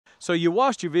So you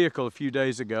washed your vehicle a few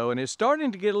days ago and it's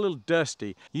starting to get a little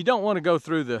dusty. You don't want to go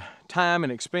through the time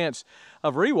and expense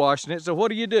of rewashing it, so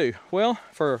what do? Well,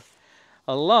 for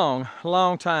a long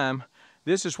time,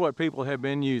 this is what people have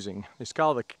been using. It's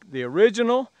called the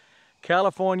original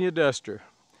California duster.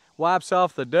 Wipes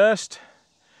off the dust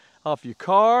off your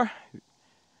car,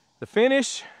 the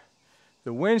finish,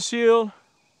 the windshield.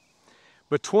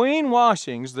 Between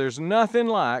washings, there's nothing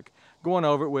like going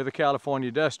over it with a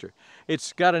California duster.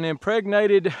 It's got an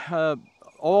impregnated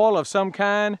oil of some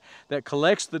kind that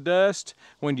collects the dust.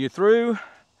 When you're through,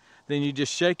 then you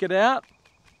just shake it out.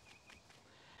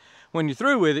 When you're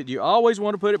through with it, you always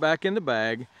want to put it back in the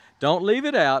bag. Don't leave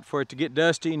it out for it to get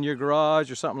dusty in your garage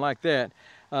or something like that.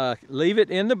 Leave it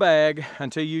in the bag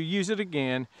until you use it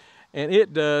again, and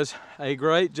it does a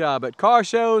great job. At car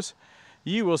shows,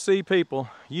 you will see people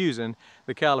using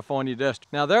the California duster.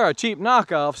 Now, there are cheap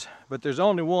knockoffs, but there's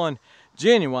only one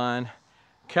genuine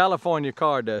California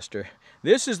car duster.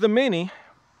 This is the mini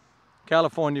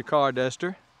California car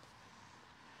duster,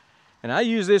 and I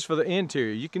use this for the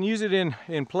interior. You can use it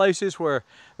in places where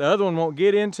the other one won't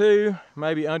get into,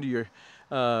 maybe under your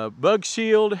bug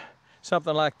shield,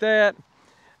 something like that.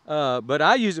 But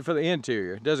I use it for the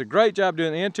interior. It does a great job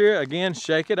doing the interior. Again,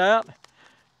 shake it out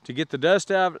to get the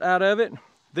dust out of it.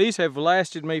 These have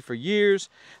lasted me for years.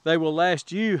 They will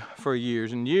last you for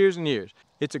years and years and years.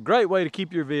 It's a great way to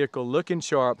keep your vehicle looking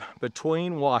sharp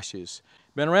between washes.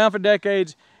 Been around for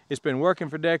decades, it's been working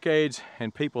for decades,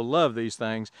 and people love these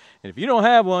things. And if you don't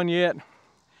have one yet,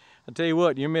 I'll tell you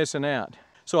what, you're missing out.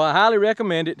 So I highly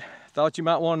recommend it. Thought you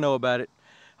might want to know about it.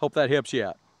 Hope that helps you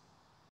out.